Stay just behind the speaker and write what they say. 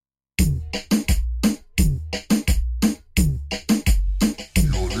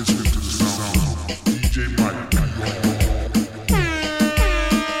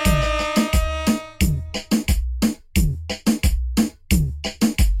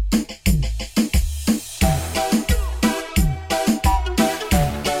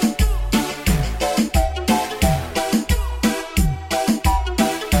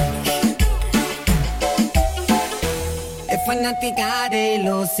fanática de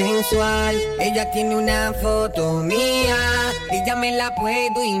lo sensual. Ella tiene una foto mía y ya me la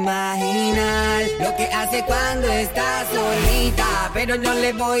puedo imaginar. Lo que hace cuando está solita, pero no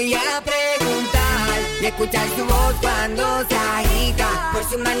le voy a preguntar. Y escuchar su voz cuando se agita, por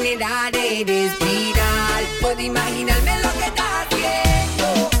su manera de respirar. Puedo imaginarme lo que está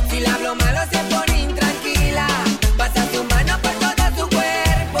haciendo. Si le hablo malo se pone intranquila, pasa su mano por todo su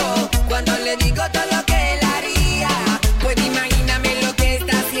cuerpo cuando le digo todo lo que él haría. Puedo imaginarme lo que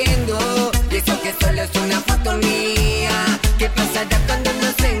está haciendo, y eso que solo es una foto mía. ¿Qué pasará cuando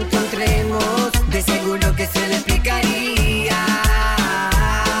nos encontremos? De seguro que se le explicaría.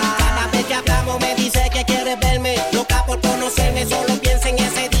 Cada vez que hablamos me dice que quiere verme, loca por conocerme, solo piensa en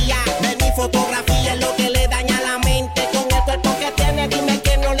ese día. Ver mi fotografía es lo que le daña la mente. Con el cuerpo que tiene, dime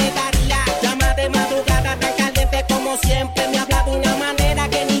que no le daría. Llama de madrugada tan caliente como siempre, me habla de una manera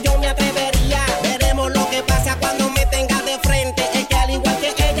que ni yo me atrevería. Veremos lo que pasa cuando me tenga de frente. Es que al igual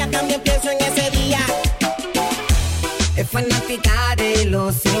que ella también pienso en ese día. Es fanática de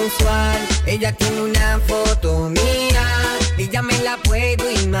lo sensual. Ella tiene una foto mía y ya me la puedo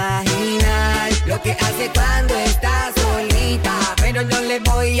imaginar. Lo que hace cuando está solita, pero no le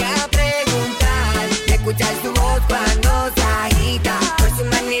voy a preguntar. Y escuchar su voz cuando se agita, por su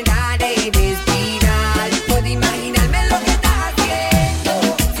manera de respirar. Puedo imaginarme lo que está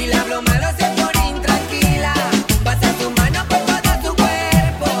haciendo. Si le hablo malo se pone intranquila, pasa su mano por todo su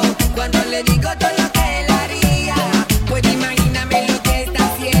cuerpo cuando le digo todo lo que él haría. Puedo imaginarme lo que está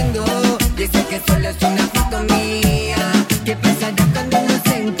haciendo, y sé que solo es una foto mía. ¿Qué pasará cuando nos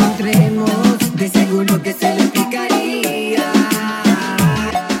encontremos? De seguro que se le explicaría.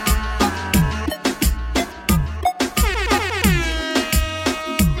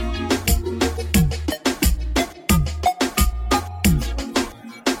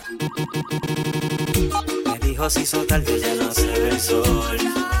 Me dijo si hizo tarde ya no se ve el sol,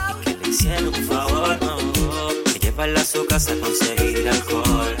 y que le hicieron un favor, que llevarla a su casa a conseguir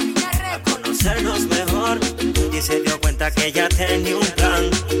alcohol, a conocernos mejor. Y se dio cuenta que ella tenía un plan.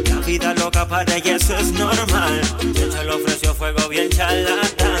 La vida loca para ella eso es normal. Ella le ofreció fuego bien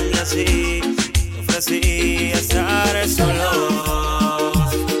charlatán, y así ofrecí estar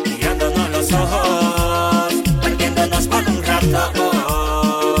solos, mirándonos los ojos, perdiéndonos por un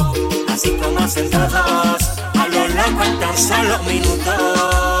rato, así como hacen todos, a lo loco en tan solo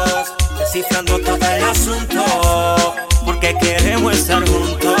minutos, descifrando todo el asunto, porque queremos estar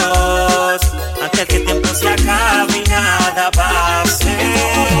juntos, antes que el tiempo se acabe y nada pase.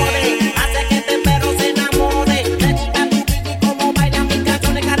 Hace que este perro se enamore. Me gusta tu piqui como bailan mis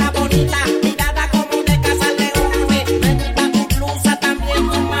canciones, cara bonita, mirada como de casa leones. Me gusta tu blusa, también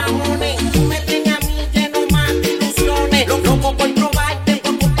tus mamones. Tú me tienes a mí lleno más de ilusiones. Loco por probarte,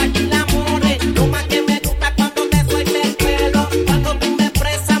 por compartir amores. Lo más que me gusta cuando te suelta el pelo, cuando tú me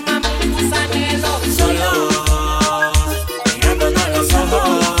expresas, mami, tus anhelos. Solos, mirándonos los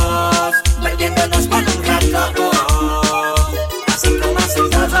ojos, perdiéndonos por un rato, así como hacen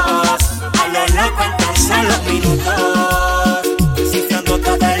todos, a lo loco en tan solo minutos, descifrando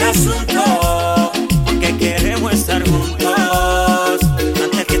todo el asunto, porque queremos estar juntos,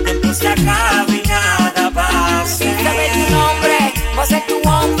 antes que el tiempo se acabe y nada pase. Sin saber tu nombre, voy a ser tu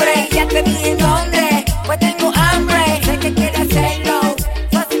hombre. Ya te dije dónde, pues tengo hambre. Sé que quieres hacerlo,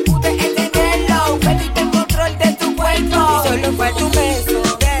 fácil pude entenderlo. Perdiste el control de tu cuerpo y solo fue tu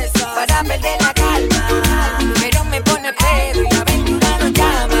beso para perder la calma. Pero me pone pedo y la aventura nos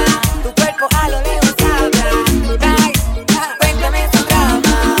llama. Tu cuerpo a lo lejos habla. Ay, cuéntame tu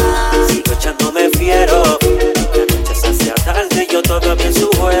drama.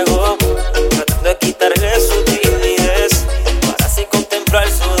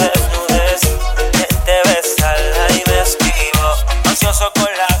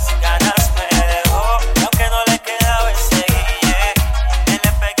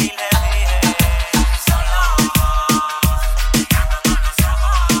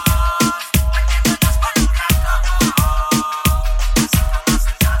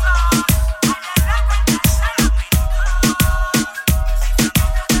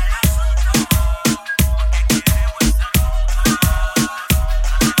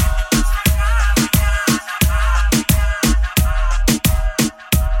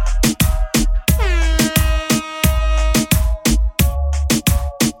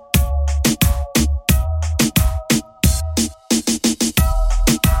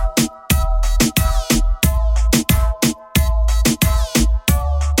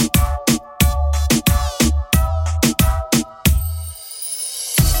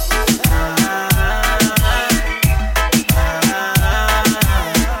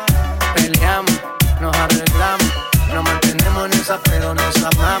 nos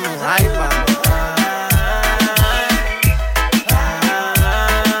amamos, ay, vamos.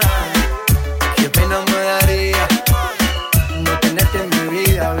 Qué pena me daría no tenerte en mi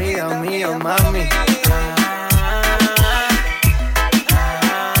vida, vida mía, mami.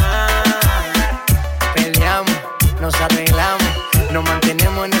 Peleamos, nos arreglamos, nos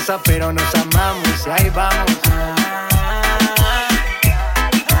mantenemos en esa, pero nos amamos, y ahí vamos.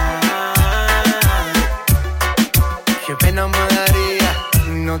 Qué pena me daría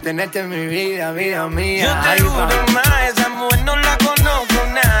no tenerte en mi vida, vida mía. Yo te juro más, esa mujer no la conozco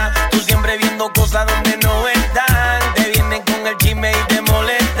nada. Tú siempre viendo cosas donde no están. Te vienen con el chisme y te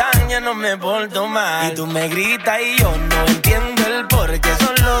molestan. Ya no me porto mal. Y tú me gritas y yo no entiendo el por qué.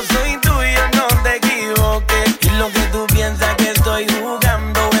 Solo soy tuyo, no te equivoques. Y lo que tú piensas que estoy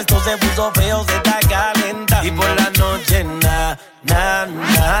jugando, esto se puso feo, se está calentando. Y por la noche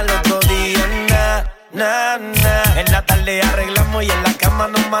al otro día en la tarde arreglamos y en la cama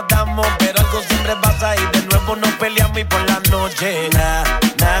nos matamos, pero algo siempre pasa y de nuevo nos peleamos. Y por la noche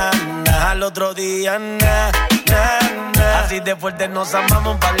al otro día así de fuerte nos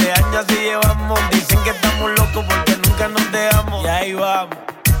amamos, un par de años así llevamos. Dicen que estamos locos porque nunca nos dejamos, y ahí vamos.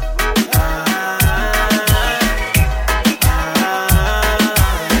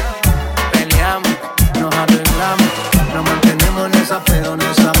 Peleamos, nos arreglamos, nos mantenemos en esa, pero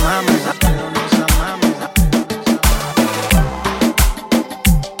nos amamos.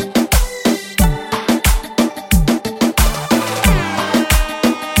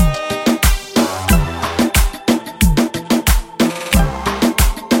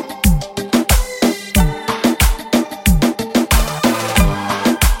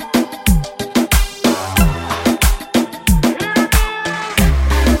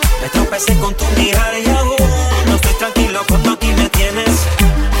 Con tu mirar y aún no estoy tranquilo cuando aquí me tienes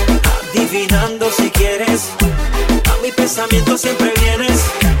adivinando si quieres. A mi pensamiento siempre vienes.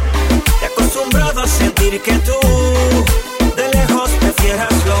 Te he acostumbrado a sentir que tú de lejos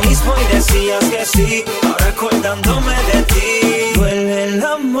prefieras lo mismo y decías que sí. Ahora acordándome de ti, duele el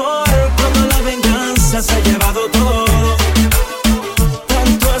amor cuando la venganza se ha llevado todo.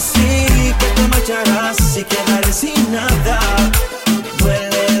 Tanto así que te marcharás y quedaré sin nada.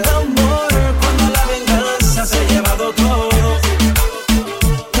 Duele el amor cuando la venganza se ha llevado todo.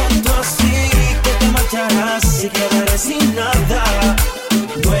 Tanto así que te marcharás y quedaré sin nada.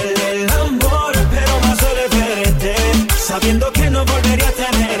 Duele el amor, pero más duele verte, sabiendo que no volvería a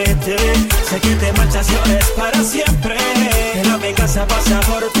tenerte. Sé que te marchas y ahora es para siempre, que la venganza pasa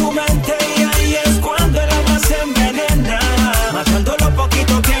por tu mente. Y ahí es cuando el alma se envenena, matando lo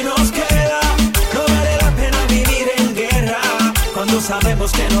poquito que nos queda. No vale la pena vivir en guerra cuando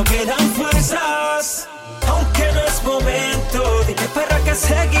sabemos que no quedan fuerzas. Aunque no es momento, dime para qué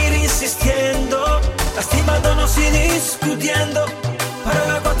seguir insistiendo, lastimándonos y discutiendo, para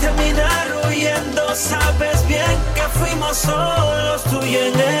luego terminar huyendo. Sabes bien que fuimos solos tú y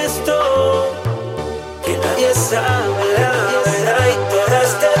en esto, que nadie sabe la verdad. Y todo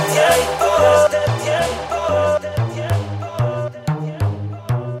este tiempo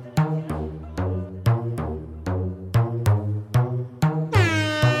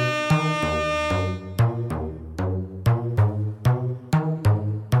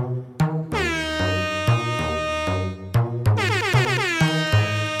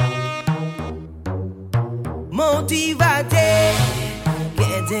motívate,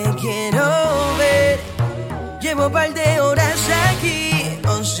 que te quiero ver. Llevo un par de horas aquí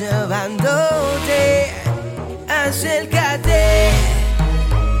observándote. Acércate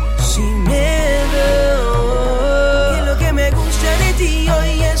sin miedo. Que lo que me gusta de ti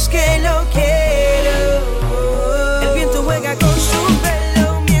hoy es que lo quiero. El viento juega con su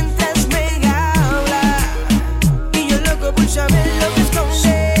pelo mientras me habla, y yo loco por saber lo que esconde.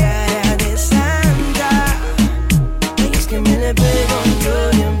 Que me le pego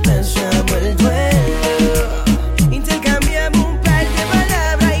yo y empezamos el duelo. Intercambiamos un par de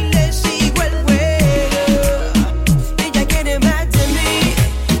palabras y le sigo el juego. Ella quiere más de mí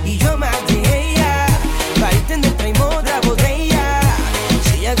y yo más de ella. Para entender traemos otra botella.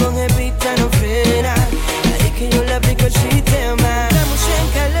 Si ella con el pista no frena, ahí es que yo le aplico el sistema. Estamos en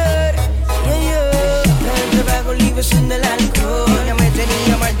calor, el trabajo libre sin el alcohol. Ella me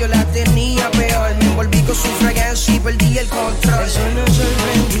tenía mal, yo la tenía peor. Me envolví con su fragancia y perdí el control. Eso no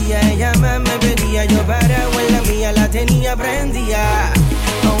sorprendía, ella más me pedía. Yo parado en la mía, la tenía prendida.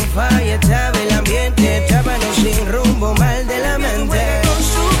 On fire estaba el ambiente, estábamos sin rumbo, mal de la mente. Con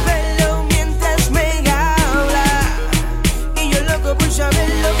su pelo mientras me habla, y yo loco por saber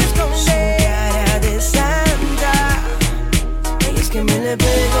lo que esconde. Su cara de santa, y es que me le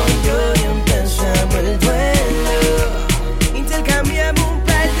pego yo y empezamos el duelo. Intercambiamos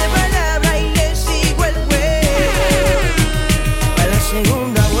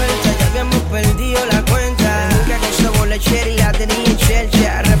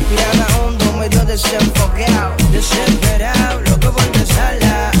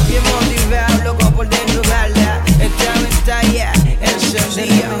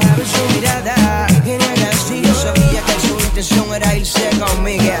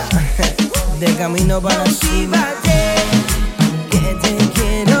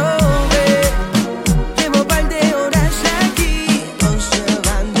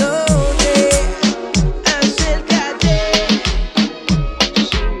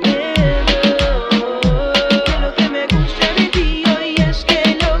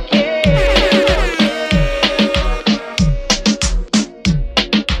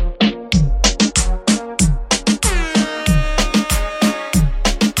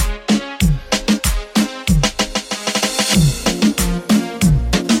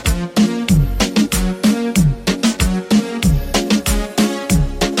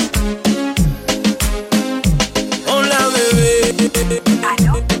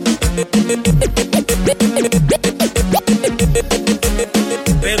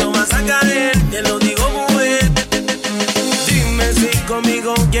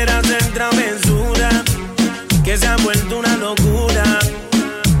conmigo quiere hacer travesura, que se ha vuelto una locura.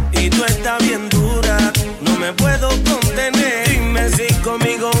 Y tú estás bien dura, no me puedo contener. Dime si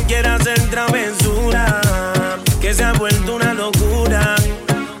conmigo quiere hacer travesura, que se ha vuelto una locura.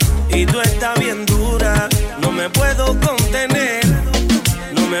 Y tú estás bien dura, no me puedo contener.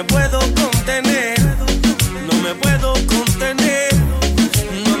 No me puedo contener. No me puedo contener.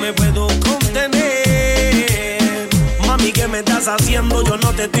 No me puedo contener. Mami, ¿qué me estás haciendo? Yo no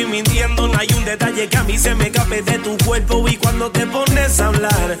te estoy mintiendo. No hay un detalle que a mí se me escape de tu cuerpo. Y cuando te pones a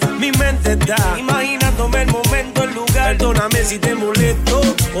hablar, mi mente está imaginándome el momento, el lugar. Perdóname si te molesto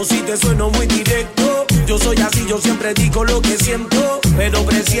o si te sueno muy directo. Yo soy así, yo siempre digo lo que siento, pero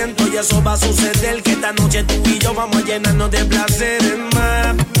presiento y eso va a suceder, que esta noche tú y yo vamos a llenarnos de placeres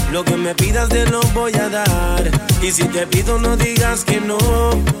más. Lo que me pidas te lo voy a dar, y si te pido no digas que no.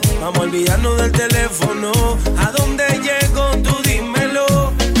 Vamos a olvidarnos del teléfono. ¿A dónde llego? Tú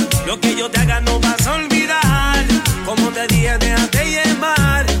dímelo. Lo que yo te haga no vas a olvidar. Como te dije, déjate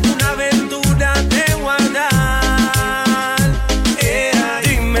llevar. Una aventura te voy a dar.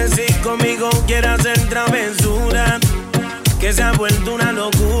 Dime si conmigo quieres hacer travesura, que se ha vuelto una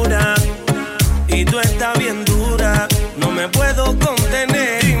locura. Y tú estás bien dura, no me puedo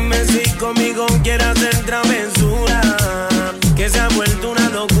contener. Dime si conmigo quieres hacer travesura, que se ha vuelto una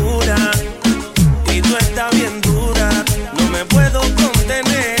locura. Y tú estás bien dura, no me puedo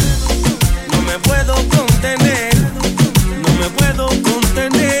contener. No me puedo contener. No me puedo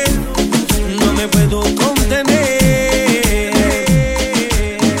contener. No me puedo contener.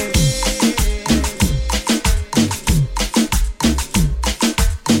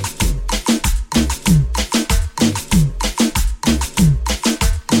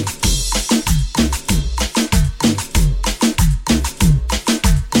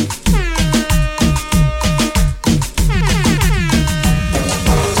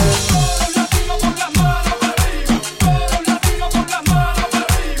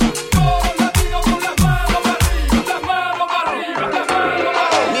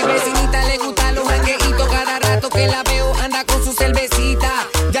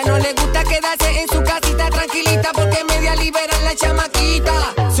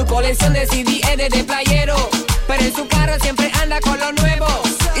 De CD de playero, pero en su carro siempre anda con lo nuevo.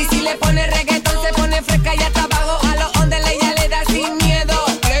 Y si le pone reggaetón se pone fresca y hasta abajo a los ondes ella le da sin miedo.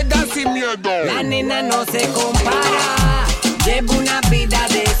 Le da sin miedo. La nena no se compara, lleva una vida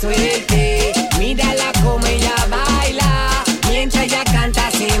de suerte. Mírala como ella baila, mientras ella canta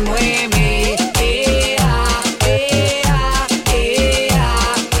se mueve.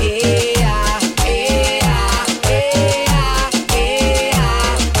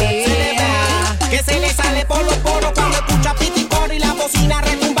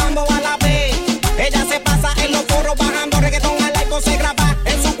 Retumbando a la vez, ella se pasa en los foros bajando reggaetón al iPhone, se graba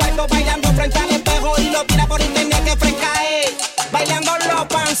en su cuarto bailando frente al espejo y lo tira por internet que fresca es, bailando los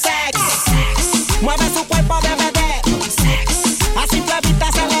pansex, mueve su cuerpo de bebé, así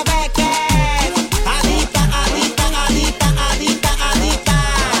suavita se le ve que adicta, adicta, adicta, adicta, adicta,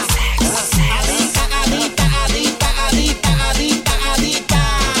 adicta, adicta, adicta, adicta, adicta, adicta.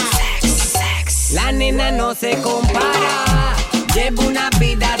 La nena no se compara, lleva una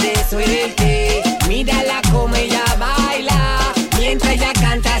vida de suerte. Mírala como ella baila, mientras ella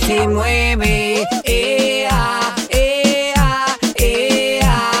canta se mueve. Ea, ea,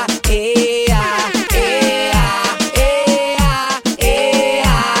 ea, ea, ea, ea, ea, ea,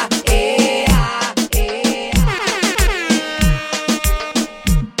 ea.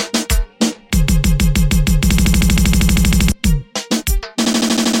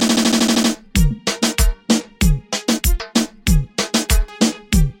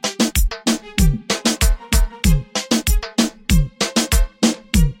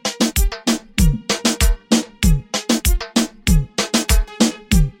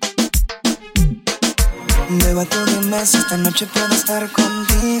 Beba, tú dime si esta noche puedo estar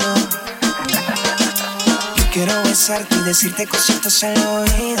contigo. Yo quiero besarte y decirte cositas al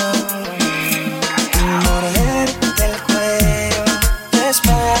oído. Morderte el cuello,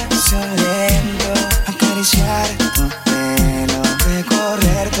 despacio, lento. Acariciar tu pelo,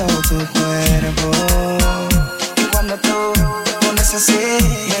 recorrer todo tu cuerpo. Y cuando tú te pones así,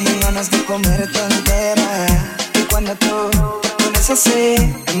 me dan ganas de comerte entera. Y cuando tú así,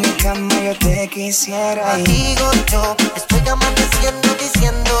 en mi cama yo te quisiera. Contigo yo estoy amaneciendo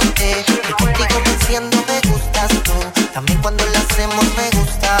diciéndote que contigo venciendo me gustas tú. También cuando lo hacemos me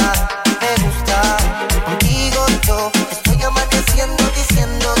gusta, me gusta. Contigo yo estoy amaneciendo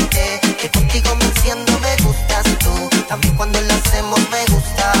diciéndote que contigo venciendo me gustas tú. También cuando lo hacemos me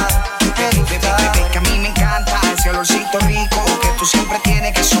gusta, me gusta. Bebé, que a mí me encanta ese olorcito rico que tú siempre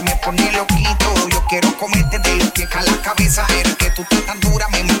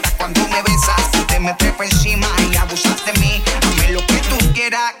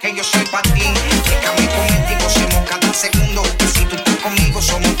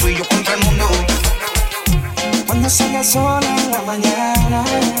el sol en la mañana.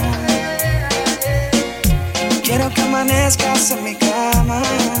 Quiero que amanezcas en mi cama,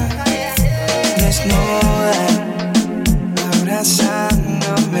 desnuda,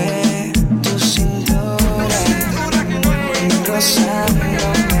 abrazándome, tu cintura, rozándome.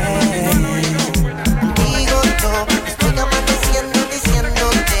 Contigo yo estoy amaneciendo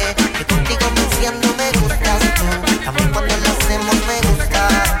diciéndote que contigo me enciendo, me gustas tú. También cuando lo hacemos me gusta,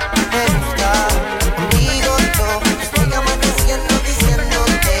 me gusta. Contigo yo estoy amaneciendo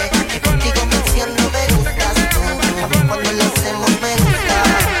diciéndote que contigo me enciendo, me gustas tú. También cuando lo hacemos me gusta,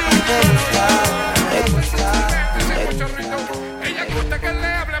 me gusta, me gusta. Ella gusta que le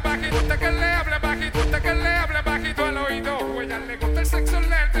hable bajito, gusta que le hable bajito, gusta que le hable bajito al oído. Ella le gusta el sexo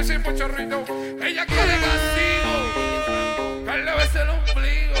lento y sin mucho ruido. Ella quiere castigo, que le bese el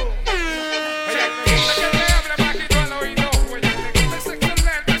ombligo. Ella gusta que le hable bajito al oído. Ella le gusta el sexo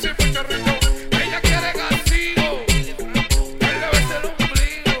lento y sin mucho ruido. Ella quiere castigo, que le bese el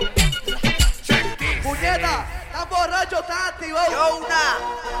ombligo. Check this. Puñeta, estás borracho, estás activado. Yo una.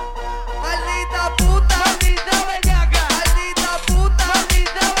 Maldita puta, maldita bellaca. Maldita puta,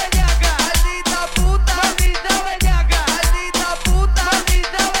 maldita bellaca. Maldita puta, maldita bellaca. Maldita puta,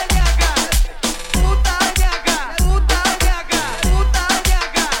 maldita bellaca. Puta bellaca, puta bellaca, puta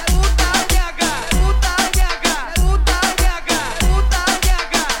bellaca, puta bellaca, puta bellaca, puta bellaca, puta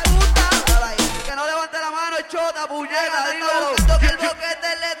bellaca, puta. Que no levante la mano, chota, puñeta, dímelo. Que el boquete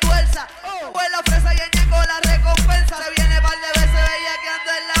le tuerza. Pues la fresa y el ñeco la recompensa. Se viene par de veces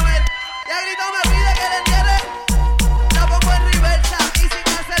bellaqueando en la mesa. Y a grito me pide que le entierre. La pongo en reversa y sin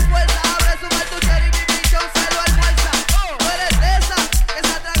hacer fuerza. Abre su cartuchera y mi pichón se lo almuerza. Tú eres de esa que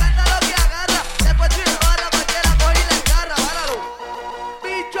se atraganta lo que agarra. Después tiro barra pa' que la coge y la engarra. Páralo.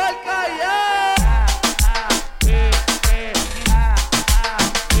 Bicho al callar.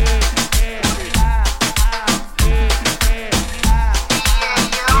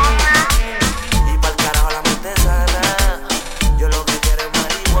 Y pa'l carajo la mente sana, yo lo que quiero es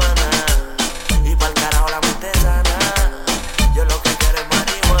marihuana. Y pa'l carajo la mente sana, yo lo que quiero es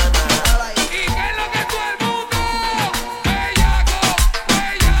marihuana. ¿Y qué es lo que todo el mundo? Bellaco,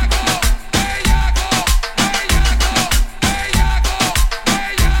 bellaco, bellaco, bellaco, bellaco,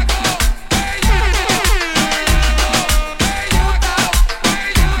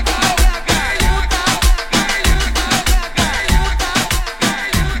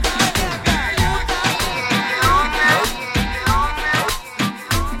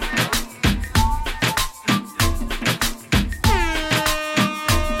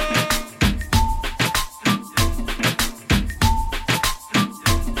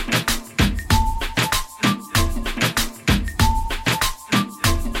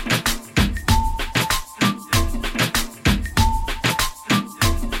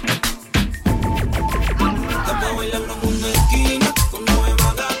 Estamos bailando en una esquina con nueva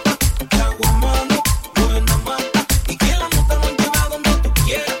gata, trago en mano, buena mata. Y que la nota nos lleva donde tú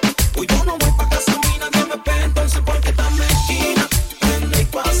quieras. Pues yo no voy pa' casa, a mí nadie me pega, entonces porque estás mezquina. Prende y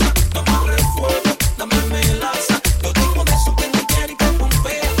pasa, dame refuego, dame melaza. Yo tengo de eso que no quiere y te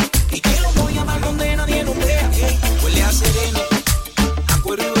pompea. Y que lo voy a dar donde nadie nos vea. Ey, huele a sereno, a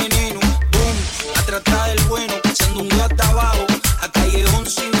cuero y veneno. Boom, a tratar del bueno, echando un gato abajo. A callejón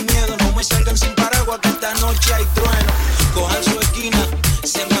sin miedo, no me salgan sin paraguas, que esta noche hay trueno. Cojan su esquina,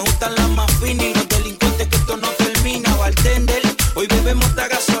 se me gustan las más finas y los delincuentes que esto no termina. Bartender, hoy bebemos esta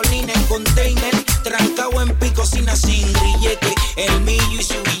gasolina en container, trancado en picocina sin grillete. El millo y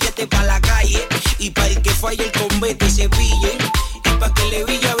su billete pa' la calle, y pa' el que falle el convete se pillen. Y pa' que le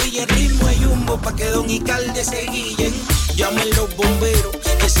villa el ritmo de Jumbo, pa' que Don y Calde se guillen. Llamen los bomberos,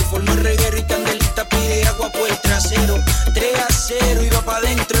 que se formó el reguero y Candelita pide agua por el trasero. 3-0 y va pa'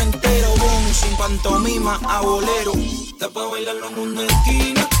 dentro entero, boom, sin pantomima a bolero. Está pa' bailarlo en una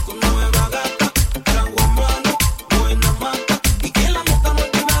esquina con nueva gata, trago en mano, buena mata. Y que la nota no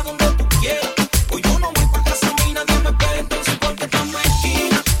lleva donde tú quieras. Pues yo no voy pa' casa, a mí nadie me pega, entonces porque estás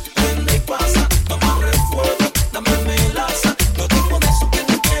mezquina. Prende y pasa, dame refuego, dame melaza. Yo tengo de eso que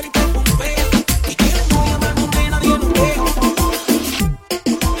tú quieres y te pompea. Y que lo voy a dar donde nadie nos vea.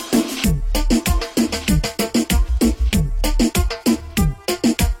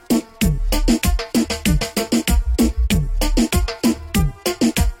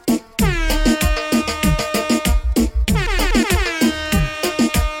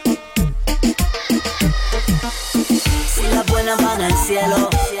 Si las buenas van al cielo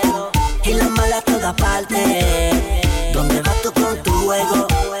y las malas a todas partes, ¿dónde vas tú con tu juego?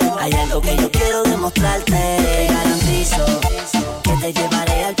 Hay algo que yo quiero demostrarte. Te garantizo que te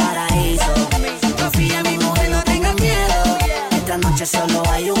llevaré al paraíso. Confía, mi mujer, no tengas miedo. Esta noche solo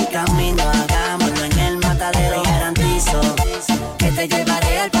hay un camino. Hagámoslo en el matadero. Te garantizo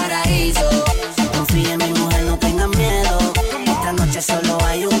noche solo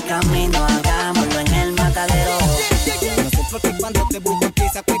hay un camino, hagámoslo en el matadero. No sé por qué cuando te busco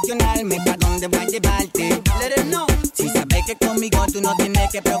empieza a cuestionarme pa' dónde voy a llevarte. Let it know. Si sabes que conmigo tú no tienes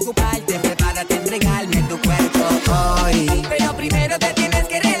que preocuparte, prepárate a entregarme tu cuerpo hoy. Pero primero te tienes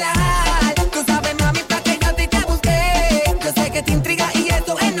que relajar. Tú sabes, mami, pa' que yo te busqué. Yo sé que te intriga y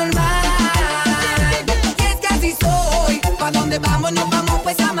eso es normal. Y es que así soy. Pa' dónde vamos, nos vamos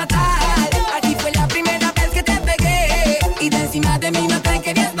pues a matar. Aquí fue la primera vez que te pegué y de encima de mí no te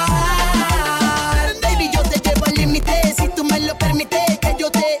querías bajar. Baby, yo te llevo al límite, si tú me lo permites, que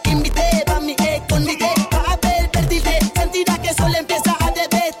yo te invité pa' mi escondite, pa' pervertirte, sentirás que solo empieza a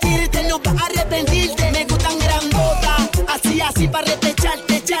desvestirte, no vas a arrepentirte. Me gustan grandotas, así pa'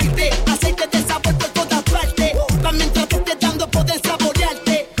 repecharte, echarte aceite de sabor por todas partes, pa' mientras te esté dando poder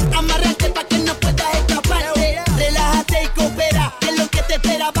saborearte, amarrarte pa' que no puedas escaparte. Relájate y coopera, que lo que te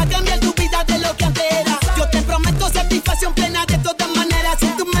espera va a cambiar tu vida de lo que antes era. Yo te prometo satisfacción plena de todas maneras, si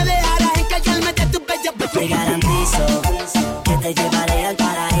tú me dejaras encargarme de tu bella Te garantizo que te llevaré al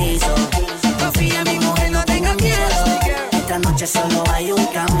paraíso. Confía en mi mujer, no tengas miedo. Esta noche solo hay un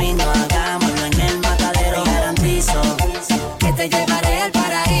camino, hagámoslo en el matadero. Te garantizo que te llevaré al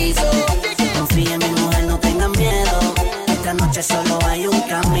paraíso. Confía en mi mujer, no tengas miedo. Esta noche solo hay un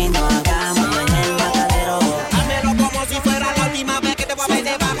camino, hagámoslo en el matadero. Hámelo como si fuera la última vez que te voy a ver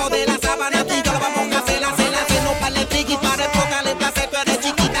debajo de la sábana. Tú y yo lo vamos a hacer, hacernos para el friki, para el total, el placer. Tú eres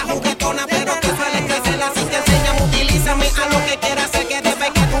chiquita, juguetona, pero que suele crecer. Así te enseñamos, utilízame a lo que quieras hacer. Que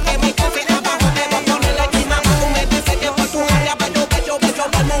debe que tú que me coges abajo, te voy a poner la esquina. Tú me dices que por tu área, bello,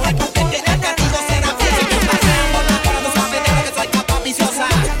 por mujer, tú te quedas castigo, será fiel. Si tú pasamos la hora, tú sabes de lo que soy capaz, viciosa.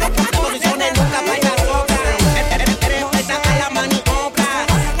 De posiciones nunca bailas soca. Eres puesta a la maniobra.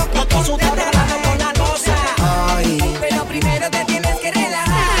 No te asustes, hablando con la rosa. Pero primero te tienes que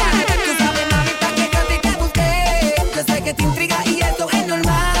relajar. Tú sabes, mami, pa' que yo te busqué. Yo sé que te intriga y eso es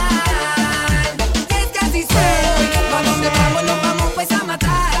normal. Y es que así soy. Pa' donde vamos, nos vamos pues a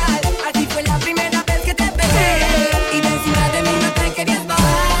matar. Aquí fue la primera vez que te pegué y de encima de mí no te querías bajar.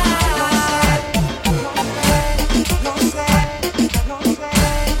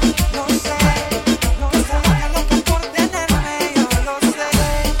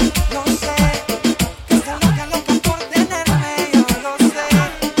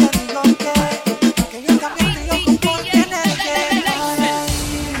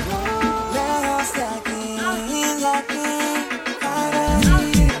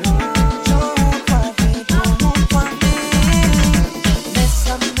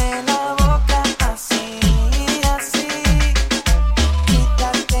 Bésame la boca así, así.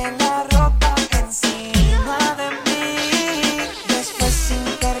 Quítate la ropa encima de mí. Después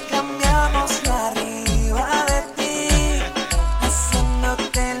intercambiamos la arriba de ti,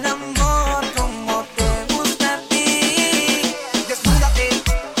 haciéndote el amor como te gusta a ti. Desnúdate,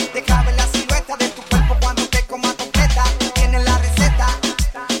 deja ver la silueta de tu cuerpo cuando te coma completa. Tienes la receta,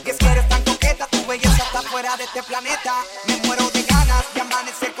 y es que eres tan coqueta, tu belleza está fuera de este planeta. Me muero de ganas de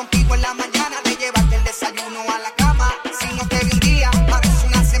amanecer contigo en la mañana, de llevarte el desayuno a la cama. Si no te vi un día, parece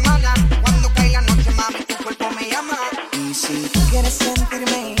una semana. Cuando cae la noche, mami, tu cuerpo me llama. Y si tú quieres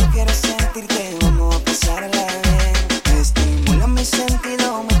sentirme y yo quiero sentirte, vamos a pasarla bien. Estimula mi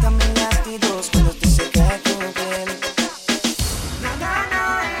sentido, aumenta mis latidos cuando estoy cerca de tu piel.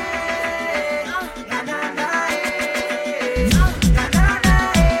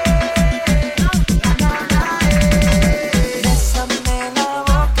 Bésame la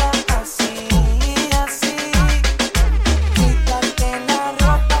boca así, así. Quítate la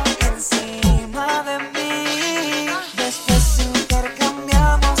ropa encima de mí. Después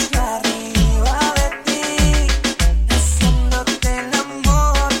intercambiamos la arriba de ti, haciéndote el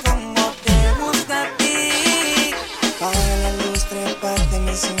amor como te gusta a ti. Apaga la luz, trépate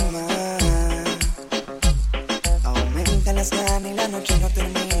encima. Aumenta las ganas y la noche no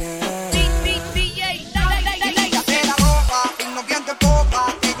termina. Quítate la ropa, tengo viento en popa.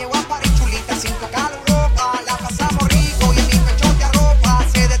 Te llevo a París, chulita, sin tocar la ropa. La pasamos rico y en mi pecho te arropa.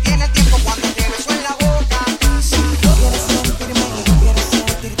 Se detiene el tiempo cuando te beso en la boca. Si tú quieres sentirme y yo quiero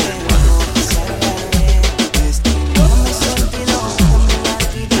sentirte, vamos a pasarla bien. Estimula mi sentido, aumenta mis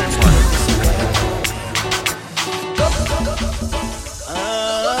latidos cuando estoy cerca de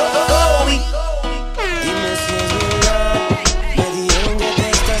Dime si es verdad, me dijeron que te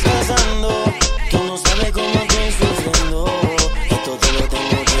estás casando. Tú no sabes cómo estoy sufriendo, esto te lo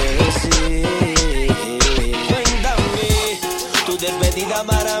tengo que decir. Cuéntame, tu despedida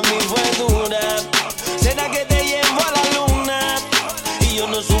para mí fue dura. ¿Será que te llevo a la luna? Y yo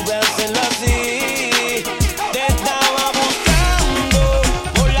no supe hacerlo así. Te estaba buscando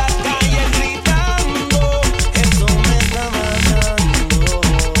por la calle gritando, eso me está matando.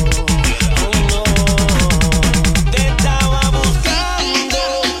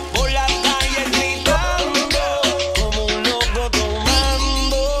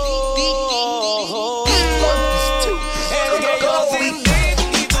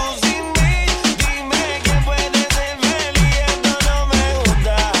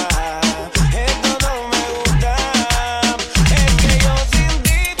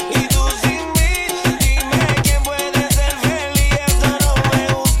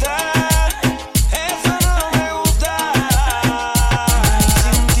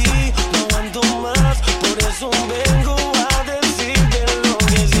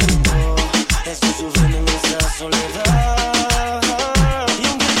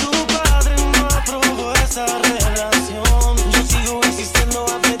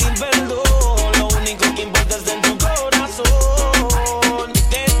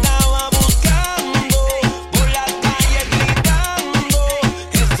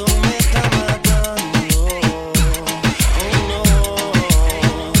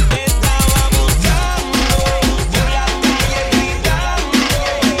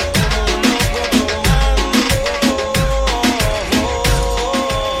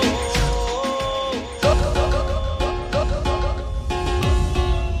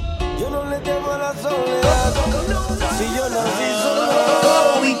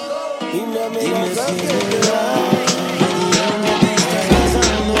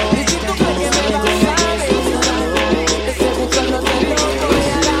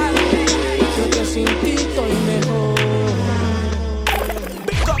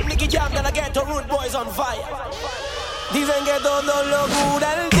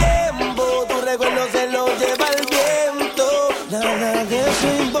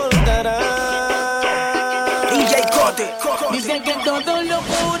 Sé que todo lo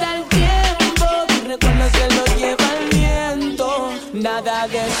cura el tiempo, tus recuerdos se los lleva el viento, nada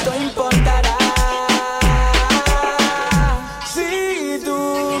de esto importará. Si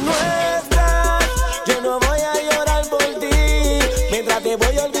tú no estás, yo no voy a llorar por ti. Mientras te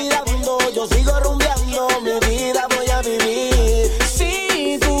voy olvidando, yo sigo rumbeando, mi vida voy a vivir.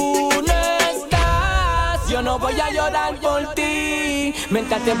 Si tú no estás, yo no voy a llorar por ti.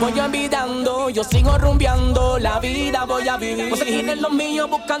 Mientras te voy olvidando, yo sigo rumbeando, la vida voy a vivir. Voy a seguir en lo mío,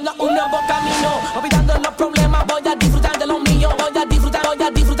 buscando un nuevo camino. Olvidando los problemas, voy a disfrutar de lo mío. Voy a disfrutar, voy a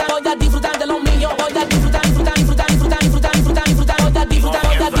disfrutar, voy a disfrutar de lo mío. Voy a disfrutar, disfrutar, disfrutar, disfrutar, disfrutar, disfrutar, disfrutar. Voy a disfrutar,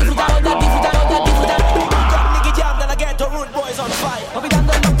 voy a disfrutar, voy a disfrutar, voy a disfrutar. Nicky Jam, then I get the rude boys on fire.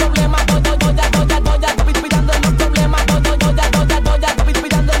 Olvidando los problemas, voy a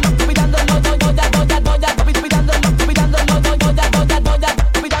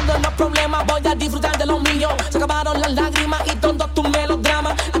olvidando los problemas, voy a disfrutar de lo mío. Se acabaron las lágrimas y todos tus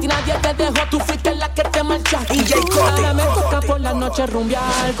melodramas. A ti nadie te dejó, tú fuiste la que te marchaste. Ahora me toca por la noche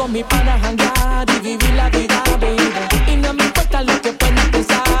rumbear, con mi pana janguear y vivir la vida, baby. Y no me importa lo que puedas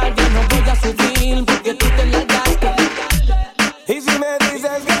pensar, yo no voy a sufrir porque tú te largaste. Y si me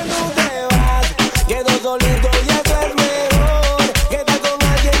dices que tú te vas, quedo solito y eso es mejor. Queda con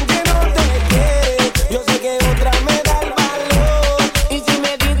alguien que no te quiere, yo sé que otra me da el valor. Y si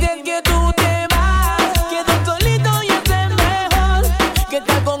me dices que tú te vas, quedo solito y eso es mejor.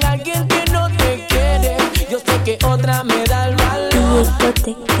 Queda con alguien que no te quiere, yo sé que otra me da el valor.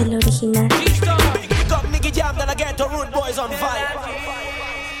 Y el original. Big up Nicky Jam, then I get the rude boys on fire.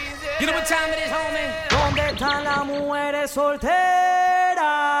 You know what time it is, homie? ¿Dónde están las mujeres solteras?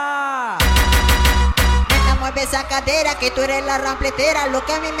 Nena, mueve esa cadera que tú eres la rampletera. Lo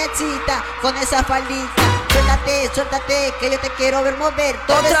que a mí me excita con esa faldita. Suéltate, suéltate, que yo te quiero ver mover.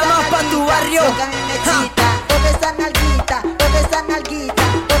 Otra más pa' tu barrio. Lo que a mí me excita. Toda esa nalguita, toda esa nalguita,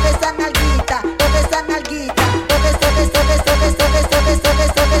 toda esa nalguita, toda esa nalguita,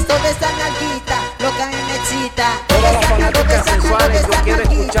 toda esa nalguita. Lo que a mí me excita. Todas las fanáticas sensuales, yo quiero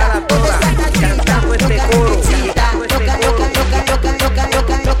escuchar a todas cantando este coro.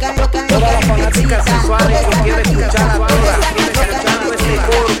 Todas las fanáticas sensuales, yo quiero escuchar a todas cantando este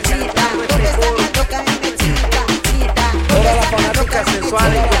coro. Todas las fanáticas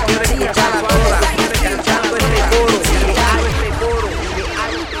sensuales, yo quiero escuchar a todas cantando este coro.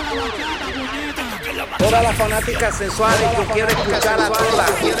 Todas las fanáticas sensuales, yo quiero escuchar a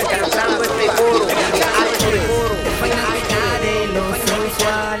todas cantando este coro. Fanática de lo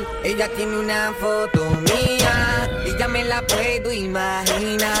sensual, ella tiene una foto mía y ya me la puedo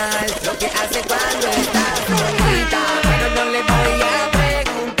imaginar lo que hace cuando está solita, pero no le voy a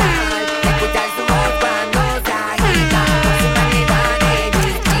preguntar, escuchar su voz cuando se agita, su manera de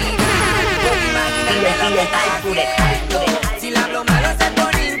respirar, puedo imaginarme lo que está haciendo, si la hablo malo se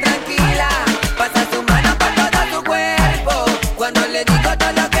pone intranquila, pasa su mano por todo su cuerpo, cuando le digo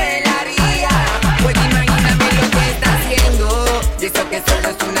todo lo que él haría, puedo imaginarme lo que está haciendo, y eso que solo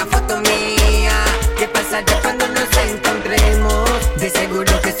es una foto mía, ¿qué pasaría cuando nos encontremos? De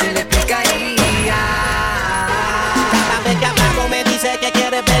seguro que se le explicaría. Cada vez que hablamos me dice que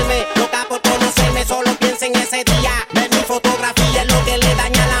quiere verme, loca por conocerme, solo piensa en ese día. Ver mi fotografía es lo que le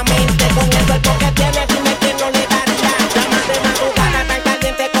daña la mente, con el cuerpo que tiene, dime quién no le daría. Llama de madrugada tan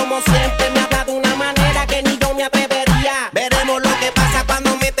caliente como siempre, me habla de una manera que ni yo me atrevería. Veremos lo que pasa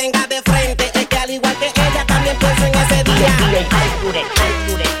cuando me tenga de frente, es que al igual que ella también pienso en ese día.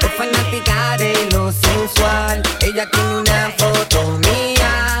 Es fanática de lo sensual, ella tiene una foto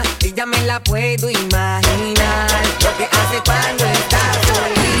mía y ya me la puedo imaginar lo que hace cuando está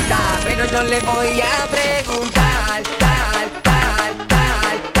solita, pero no le voy a preguntar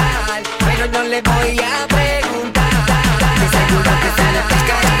pero no le voy a preguntar, de seguro que se le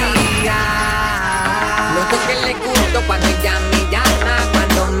explicaría. Noto que le gusto cuando ella me llama,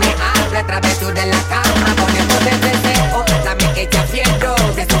 cuando me habla a través de la cama, ponemos el deseo, también ella fiero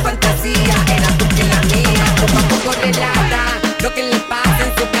de su fantasía, era tú que la mía, poco a poco relata lo que le pasa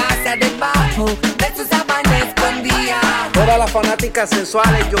en su casa debajo de su sábana escondida. Todas las fanáticas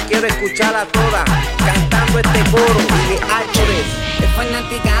sensuales, yo quiero escuchar a todas cantando este coro. Y alto es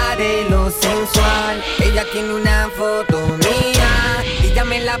fanática de lo sensual, ella tiene una foto mía y ya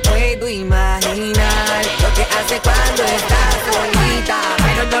me la puedo imaginar lo que hace cuando está solita,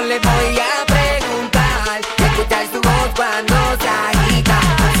 pero no le voy a preguntar, escuchar su voz cuando se agita,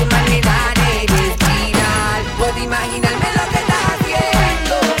 su manera de respirar, puedo imaginarme lo que está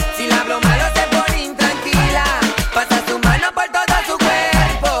haciendo, si la hablo malo se pone intranquila, pasa su mano por todo su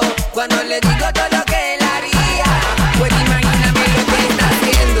cuerpo, cuando le digo todo lo que él haría, puedo imaginarme lo que está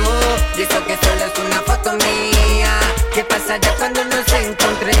haciendo, y eso que solo es una foto mía, ¿qué pasa pasará cuando nos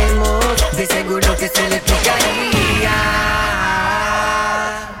encontremos? De seguro que se le explicaría.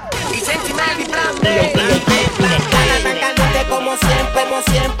 Y se encima de mi plan B. Tan caliente como siempre, como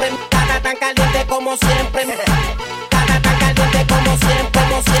siempre. Tan caliente como siempre. Tan caliente como siempre,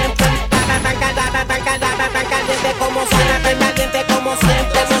 como siempre. Tan caliente como siempre, tan caliente como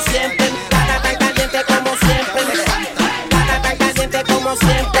siempre, como siempre. Tan caliente como siempre. Tan caliente como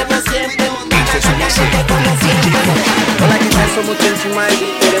siempre, como siempre. Tan caliente como siempre. Hola, ¿qué tal? Somos Chenchumay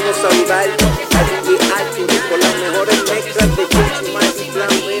y queremos saludar a DJ Aqui con las mejores mezclas de Chenchumay y Plan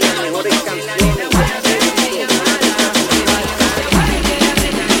B, las mejores canciones.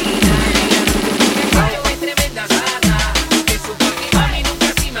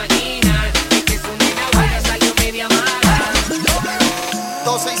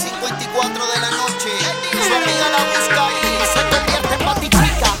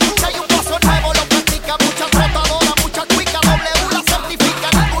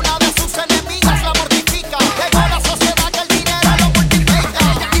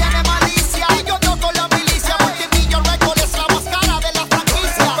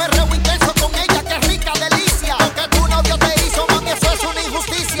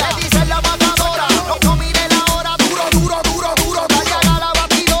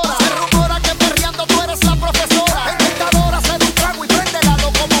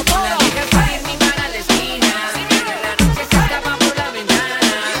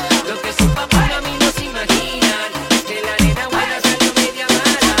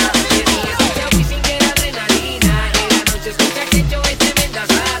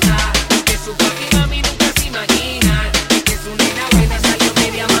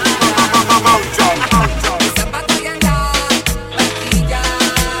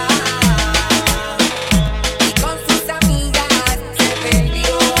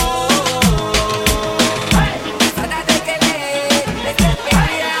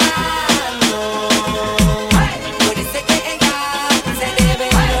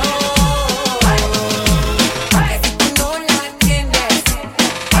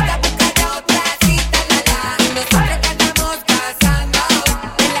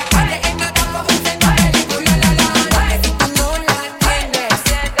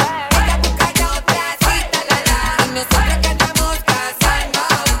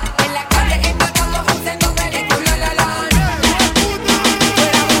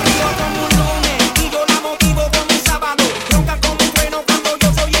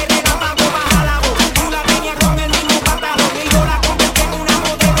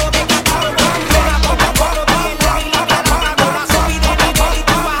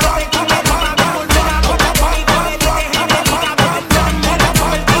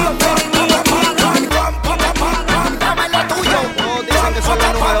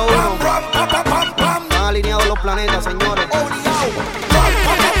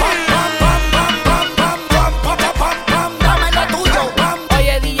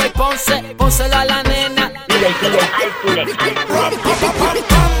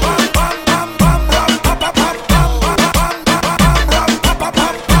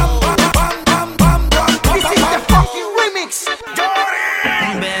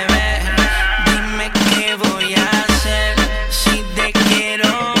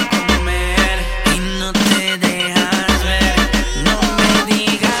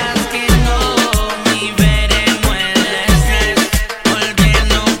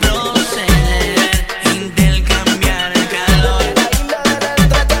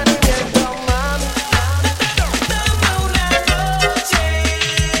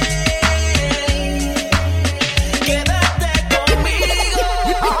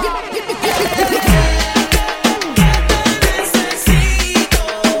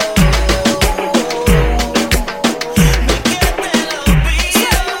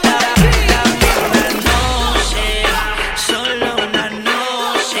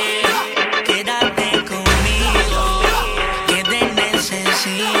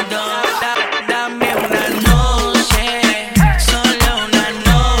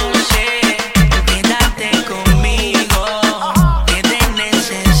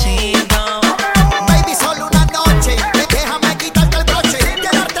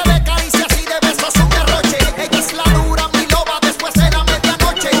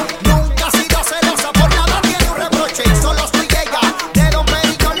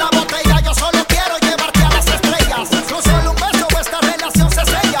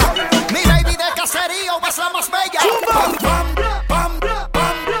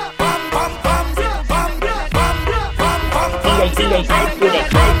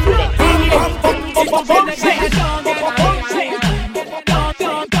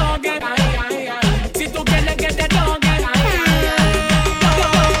 Si tú quieres que te toque,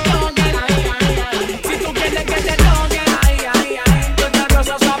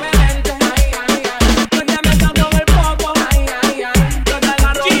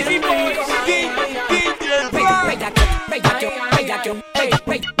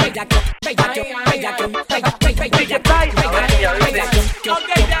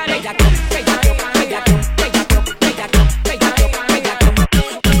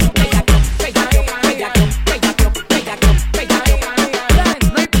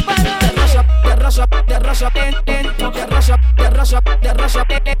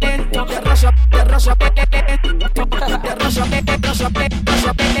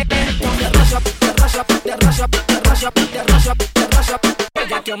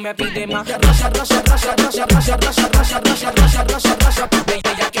 Me pide más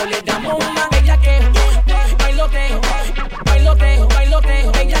bellaqueo, le damos más bellaqueo, bailoteo, bailoteo,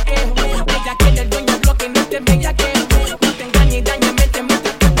 bailoteo, bellaqueo, bellaqueo del dueño bloque, no te bellaqueo, no te engañes y dañes, mete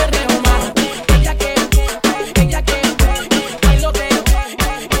te perreo más, bellaqueo, bellaqueo, bailoteo,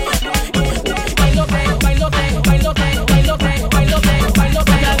 bailoteo, bailoteo, bailoteo, bailoteo, bailoteo,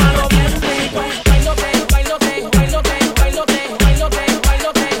 bailoteo, agarro bien rico, bailoteo, bailoteo, bailoteo, bailoteo, bailoteo,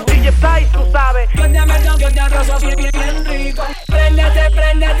 bailoteo. DJ Play, tú sabes. Yo te arrozo bien rico. Préndete,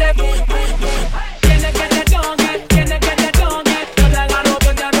 préndete. Tiene que te toque, tiene que te toque. Yo te agarro,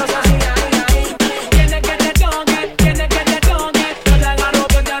 yo te arrozo así, ahí, ahí. Tiene que te toque, tiene que te toque. Yo te agarro,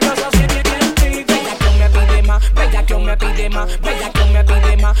 yo te arrozo así, bien rico. Bella que me pide más, bella que me pide más, bella que me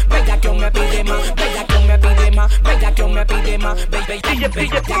pide más, bella que me pide más, bella que me pide más, bella que me pide más, bella que me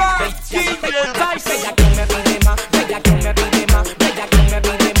pide más, bella que me pide más, bella que me pide más, bella que me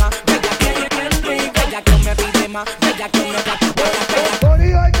pide más, bella que bien rico, bella que me pide más, bella que me pide más.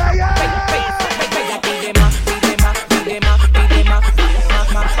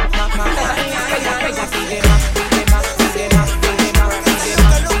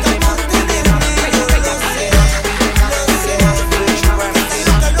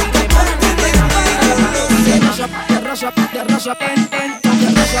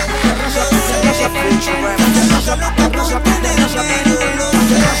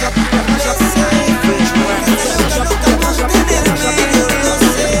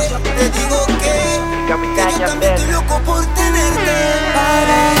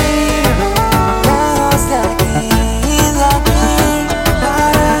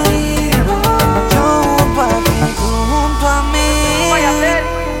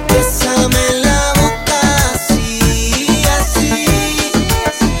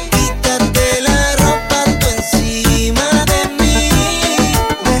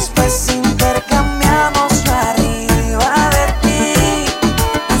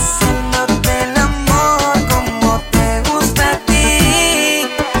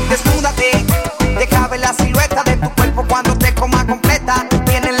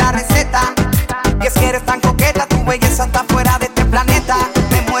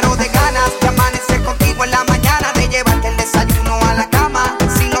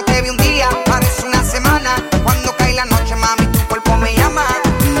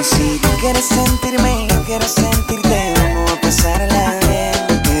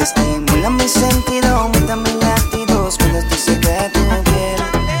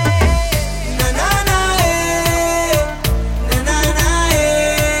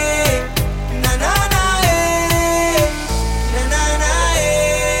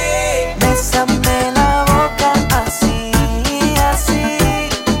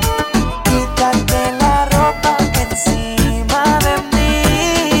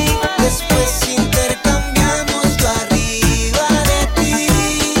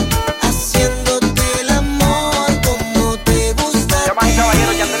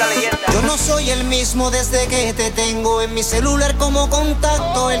 Desde que te tengo en mi celular como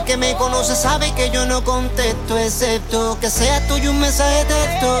contacto, el que me conoce sabe que yo no contesto, excepto que sea tuyo un mensaje de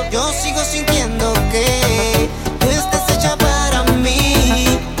texto. Yo sigo sintiendo que tú estás hecha para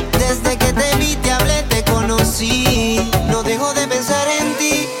mí. Desde que te vi, te hablé, te conocí. No dejo de pensar en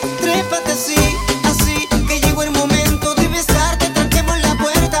ti. Trépate así, así que llegó el momento de besarte. Tranquemos la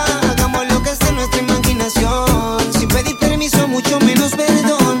puerta, hagamos lo que esté en nuestra imaginación, sin pedir permiso, mucho menos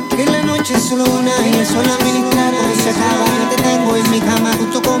perdón. Que la noche es solo una y el sol americano se acaba. Yo te tengo en mi cama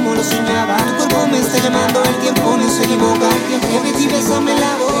justo como lo soñaba. Tu cuerpo me está llamando, el tiempo no se equivoca. Baby, bésame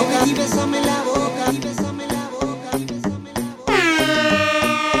la boca, baby, bésame la boca, bésame la boca, bésame la boca.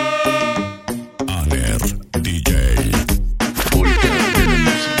 Aner DJ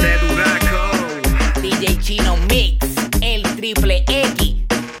de Duraco, DJ Chino Mix, el triple X.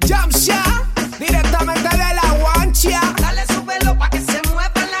 Jamsha, directamente de la guancha. Dale, súbelo pa' que se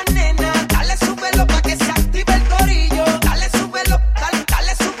mueva la nena. Dale, súbelo pa' que se active el corillo. Dale, súbelo,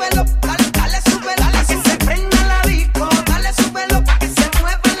 dale, súbelo, dale, súbelo, dale, que se prenda la disco. Dale, súbelo pa' que se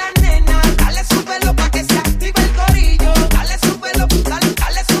mueva la nena.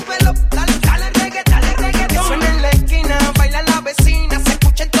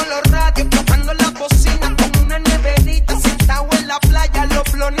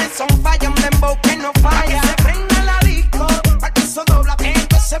 pantalones son falla, un dembow que no falla. Se prende la disco, pa' que eso dobla,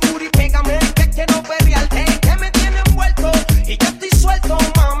 ese booty pégame, que quiero perrearte, que me tiene envuelto y yo estoy suelto,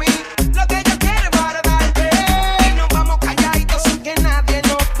 mami. Lo que yo quiero es para darte y nos vamos calladitos sin que nadie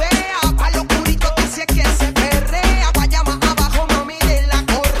nos vea. Pa' los curitos que si es que se perrea, vaya más abajo, mami, de la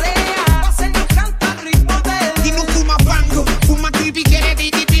correa. Pa' hacernos cantar ritmo de y no fuma fango, fuma creepy, quiere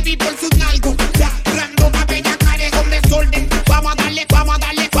titi pipi por sus nalgos. Ya, rando pa' bella care con desorden. Vamos a darle, vamos a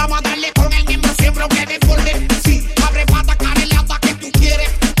darle, vamos a darle con el miembro siempre que desborde. Sí, abre pata, care el ataque que tú quieres.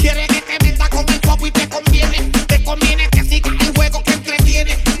 Quieres que te meta con el popo y te conviene que siga el juego que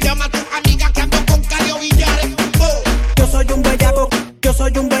entretiene. Llama a tu amiga que ando con Cario Villares. Oh. Yo soy un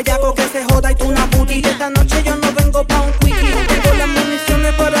bellaco que se joda y tú una puti. Esta noche yo no vengo pa' un quickie. Tengo las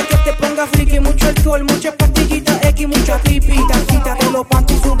municiones para que te ponga friki. Mucho alcohol, muchas pastillitas X, mucha pipita. Quítate los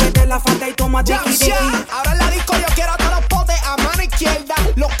panties, súbete la falda y toma tiki. Ahora en la disco yo quiero todos los potes a mano izquierda,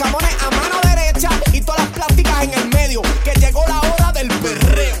 los camones a mano derecha y todas las plásticas en el medio, que llegó la hora del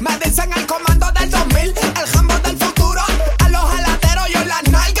perreo. Me dicen el comando del 2000, el jambo del futuro, a los jalateros yo en las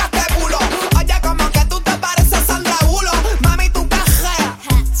nalgas te pulo. Oye, como que tú te pareces a Sandra Bullock, mami, tú cajeas.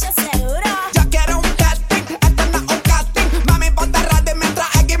 Yo seguro. Yo quiero un casting, esto no es un casting, mami, ponte ready mientras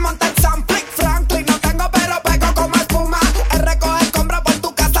X monta el sampling. Franklin, no tengo pero pego como espuma, el recoger compra por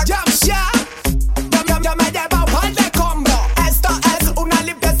tu casa. Yo me llevo un par de combo. Esto es una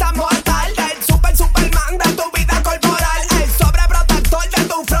limpieza mortal del Superman de tu vida corporal. El sobreprotector de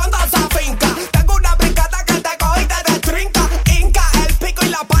tu frondosa finca. Tengo una brincada que te coge y te destrinca. Inca, el pico y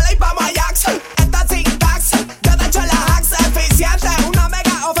la pala y vamos a Jackson. Esta sin tax, yo te echo la axe eficiente. Una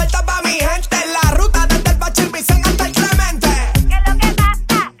mega oferta pa' mi gente. En la ruta desde el Bachín Vicente hasta el Clemente. ¿Qué es lo que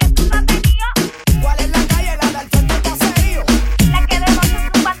pasa? ¿Que tú no has venido? ¿Cuál es la calle? La del frente del caserío. La que vemos en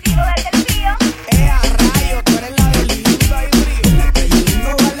un partido desde el río. A rayo, tú eres la del lindo y frío. La que yo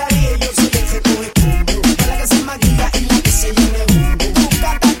no bailaría, yo soy el que coge combo. La que se maquilla y la que se llena de humo.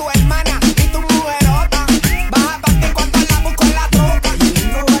 Búscate a tu hermana y tu mujerota. Vas a partir cuando la busco en la troca. Yo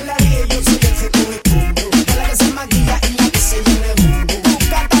no bailaría, yo soy el que coge combo. La que se maquilla y la que se llena de humo.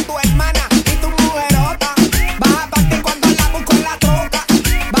 Búscate a tu hermana y tu mujerota. Vas a partir cuando la busco en la troca.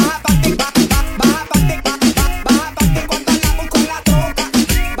 Vas a partir, vas a partir cuando la busco en la troca.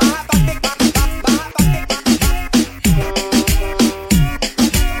 Vas a partir,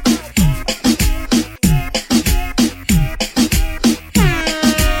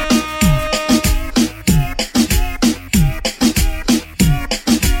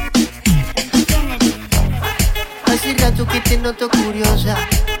 Hace rato que te noto curiosa,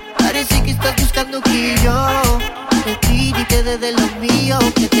 parece que estás buscando que yo te tire y te dé de lo mío,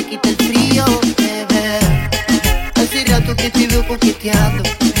 que te quite el frío, bebé. Hace rato que te veo coqueteando,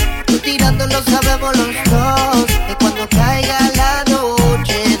 tú tirando lo sabemos los dos, que cuando caiga la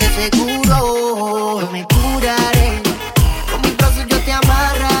noche de seguro yo me curaré, con mis brazos yo te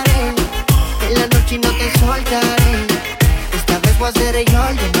amarraré, en la noche no te soltaré, esta vez voy a ser yo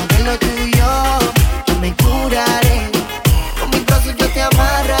el dueño de lo tuyo. Me curaré, con mis brazos yo te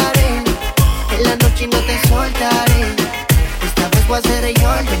amarraré, en la noche no te soltaré, esta vez voy a ser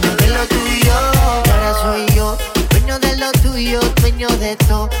yo el dueño de lo tuyo. Ahora soy yo, dueño de lo tuyo, dueño de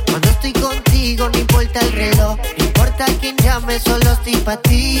todo. Cuando estoy contigo no importa el reloj, no importa quién llame, solo estoy pa'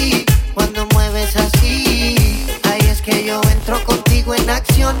 ti. Cuando mueves así, ahí es que yo entro contigo en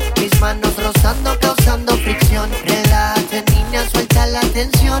acción, mis manos rozando, causando fricción. Relájate niña, suelta la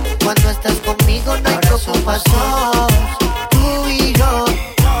tensión, cuando estás conmigo no hay preocupación. Tú y yo,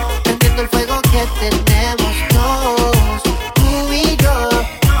 prendiendo el fuego que tenemos dos. Tú y yo,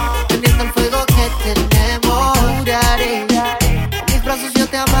 prendiendo el fuego que tenemos. Curaré, con mis brazos yo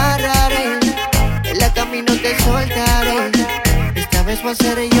te amarraré, en la camino te soltaré, esta vez voy a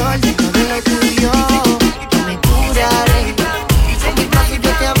ser yo el dueño de lo tuyo. Yo me curaré, con mis brazos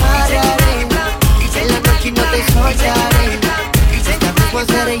yo te amarraré, en la noche no te soltaré, esta vez voy a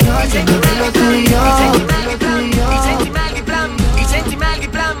ser yo el dueño de lo tuyo.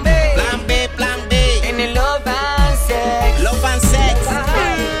 Plan B, plan B. En el Love and Sex. Love and Sex.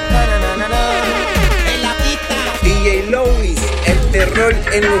 En la pista. DJ Louis, el terror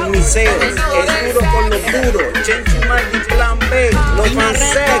en los museos, el duro con los duros, Chenchi Maggi, plan B, los más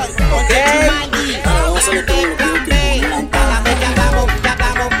sex, ¿ok? Ahora vamos a hacer todo lo que yo quiero. Ya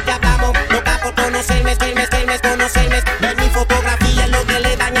hablamos, loca por conocerme, conocerme. Ver mi fotografía es lo que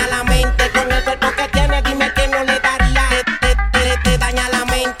le daña la mente. Con el cuerpo que tiene, dime que no le daría. Te daña la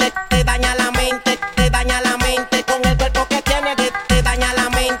mente, te daña la mente, te daña la mente. Con el cuerpo que tiene, te daña la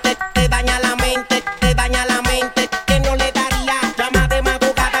mente, te daña la mente, te daña la mente. Que no le daría. Llama de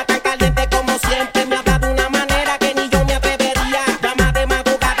madrugada, tan caliente como siempre. Me habla de una manera que ni yo me atrevería. Llama de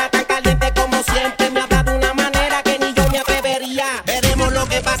madrugada.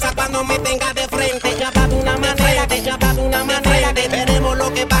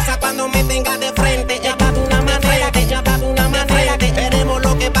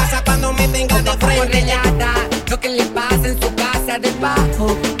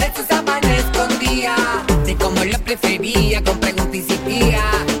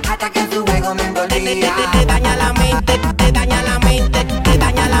 te daña la mente, te daña la mente, te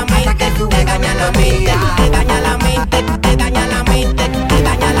daña la mente, te daña la mente, te daña la mente, te daña la mente, te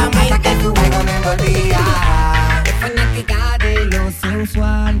daña la mente, que tu juego me envolvía. Es fanática de lo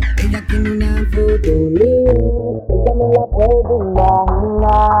sensual. Ella tiene una foto mía. Ella me la puedo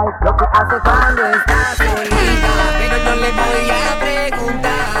imaginar. Lo que hace cuando está solita. Pero no le voy a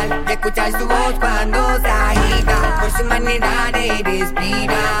preguntar. Y escuchar su voz cuando se agita. Por su manera de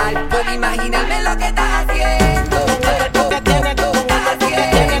respirar. Puedo imaginarme lo que está haciendo.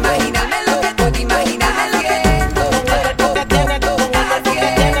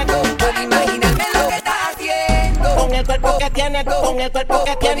 Con el cuerpo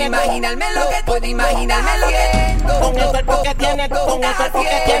que tiene, imaginarme lo que puedo imaginarme lo que con el cuerpo que tiene, con el cuerpo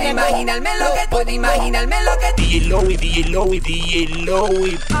que tiene, imaginarme lo que puedo imaginarme lo que DJ Lowy, DJ Lowy, DJ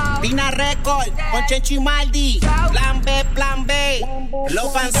Lowy. Pina Record con Chenchi Maldi, Plan B,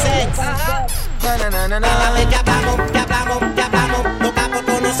 Love and Sex. Cada vez que hablamos, loca por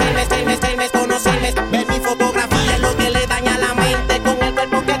conocerme, conocerme, ver mi fotografía es lo que le daña la mente. Con el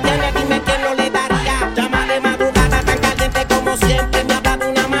cuerpo que tiene, dime quién no le daría. Llama de madrugada tan caliente como siempre, me habla de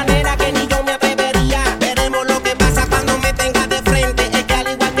una manera que ni yo me atrevería. Veremos lo que pasa cuando me tenga de frente. Es que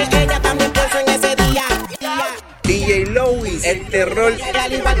al igual que ella también pienso en ese día. DJ Lowy, el terror. Es que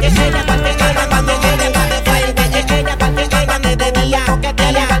al igual que ella, cuando ella va de frente. Es que ella, cuando ella me debía. Porque te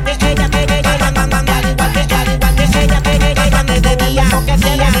ella, al igual que ella, al igual que ella, me debía. Porque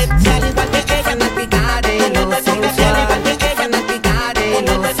te ella, al igual que ella, fanática de lo sensual. Fanática de lo sensual. Fanática de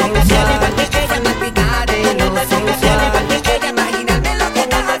lo sensual. Imaginarme lo que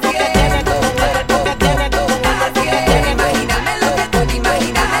estás haciendo. Imaginarme lo que puedo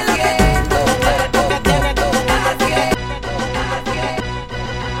imaginarme lo que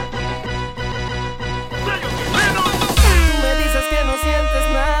Tú me dices que no sientes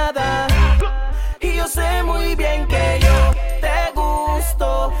nada y yo sé muy bien que yo te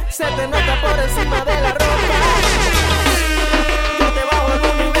gusto. Se te nota por encima de la ropa. Yo te bajo el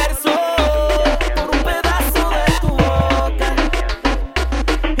universo por un pedazo de tu boca.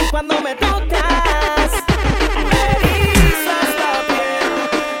 Y cuando me tocas, me erizas la piel,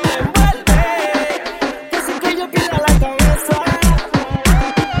 me envuelve, casi que yo pierda la cabeza.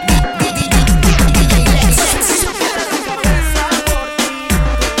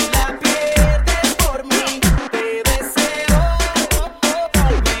 La pierdes por mí, te deseo,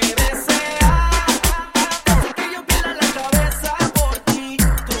 me desea, casi que yo pierda la cabeza por ti.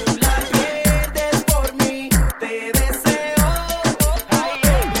 Tú la pierdes por mí, te deseo, ay,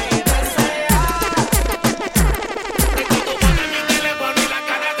 me desea. Te quito con mi teléfono y la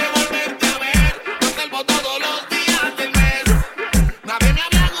cara de volverte a ver. Lo observo todos los días del mes. Nadie me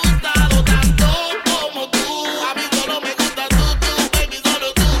había gustado tanto como tú. A mí solo me gustas tú, baby, solo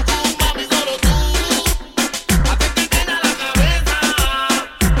tú, mami, solo tú. A ti te queda la cabeza,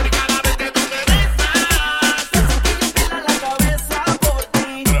 y cada vez que tú me besas. Pierda la cabeza por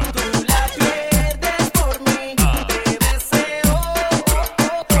ti, tú la pierdes por mí, te deseo,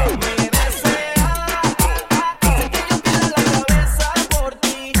 me desea. Hace que yo pierda la cabeza por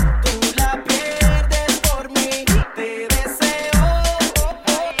ti, tú la pierdes por mí, te deseo,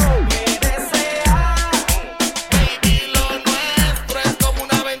 me desea. Baby, lo nuestro es como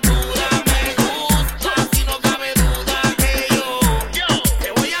una aventura. Me gusta, si no cabe duda que yo te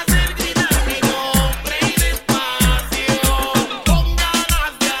voy a hacer gritar mi nombre y despacio, con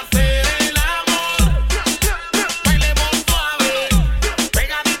ganas de hacer el amor. Bailemos suave,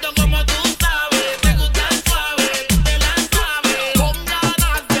 pegadito como tú sabes. Te gusta el suave, tú te la sabes. Con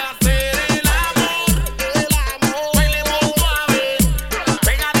ganas de hacer el amor, bailemos suave,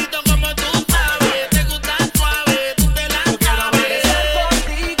 pegadito como tú sabes. Te gusta el suave, tú te la sabes.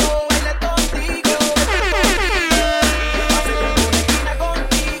 Contigo, baile contigo, hacer una esquina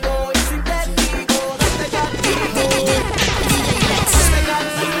contigo y sin testigo, date castigo,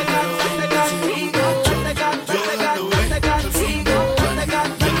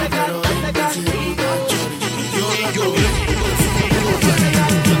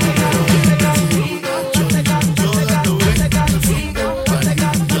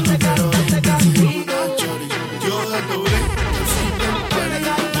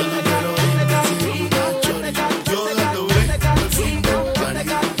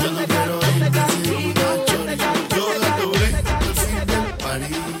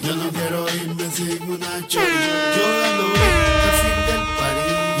 Yo no quiero irme sin una chori. Yo dando break al fin del party.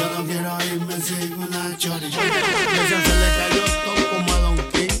 Yo no quiero irme sin una chori. Ella se le cayó todo como a Don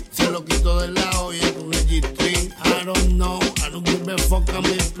King. Se lo quitó del lado y es con el G-string. I don't know, I don't give a fuck a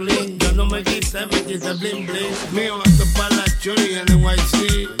mi bling. Yo no me quise bling bling. Mío, esto es para la chori en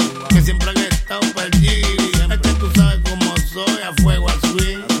NYC, que siempre han estado para el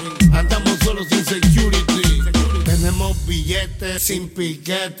sin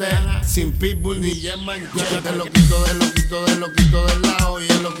piquete, sin pitbull ni Yeman. Yo te lo quito del lado y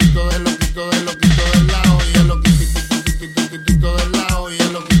el loquito del lado y el loquito del lado y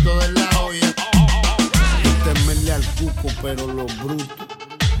el loquito del lado y el... Temerle al cuco, pero los brutos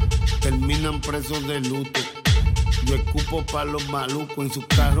terminan presos de luto. Yo escupo pa' los malucos, en su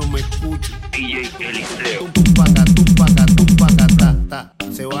carro me escucho. DJ Eliseo. Tumpaca, ta.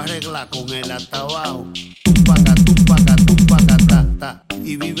 Se va a arreglar con el hasta abajo. Tumpaca, ta.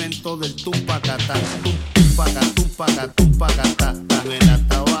 Y viven todo el tumpaca, ta. Tumpaca, ta. Con el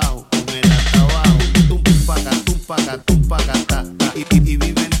hasta abajo, Tumpaca, ta. Y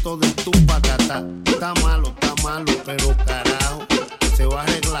viven todo el tumpaca, ta. Está malo, pero carajo. Se va a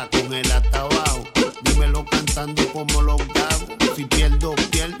arreglar con el hasta abajo. Dímelo cantando como los gagos. Si pierdo,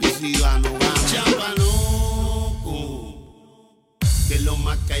 pierdo y si gano, gano. Chapaluco, que lo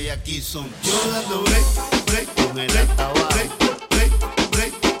más que hay aquí son yo dando break con el hasta abajo.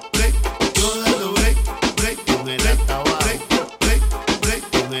 Break. Yo dando break con el hasta abajo. Break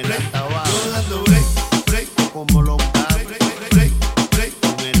con el hasta abajo. Yo dando break como los gagos. Break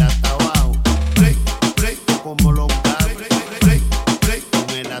con el hasta abajo. Break como los gagos. Break con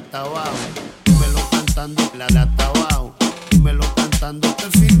el hasta abajo. Dímelo cantando la hasta abajo. Dímelo cantando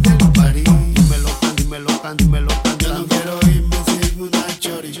el fin del party. Dímelo cantando. Yo no quiero irme sin una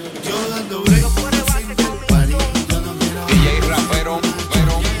chori. Yo dando break el fin del party. Yo no quiero DJ rapero,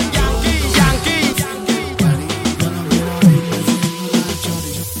 pero Yankee. Yo no quiero irme sin una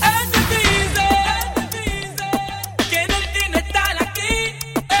chori. Es difícil que no tiene estar aquí.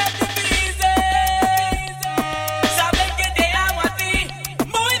 Es difícil saber que te amo a ti.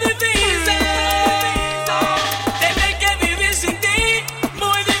 Muy difícil tener que vivir sin ti.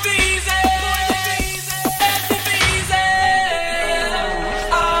 Muy difícil. Es difícil.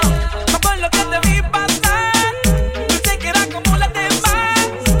 Por lo que te vi pasar, pensé que era como las demás.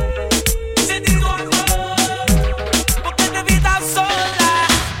 Sentí dolor porque te vi tan sola.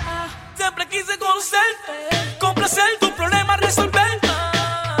 Siempre quise conocerte, complacer tus problemas, resolver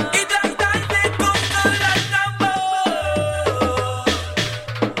y tratarte con todo el amor.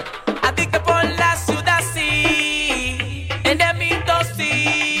 Adicta por la ciudad, sí, enemito,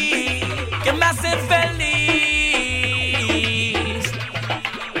 sí, que me hace feliz.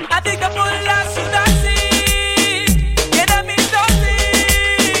 Adicta por la ciudad, sí, enemito, sí,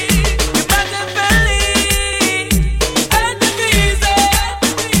 que me hace feliz. Es difícil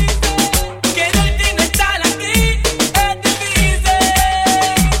que no tiene estar aquí. Es difícil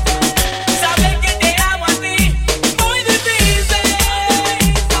saber que te amo a ti. Muy difícil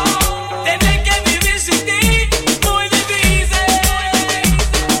tener que vivir sin ti. Muy difícil.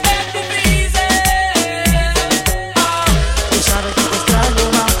 Es difícil. Tú sabes que te extraño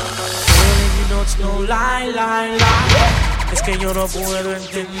más. You know it's no lie. Es que yo no puedo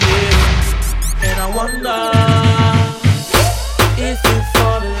entender. And I wonder if you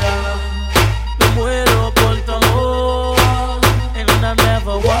fall in love. Me muero por tu amor. And I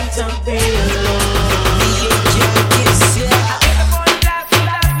never want to be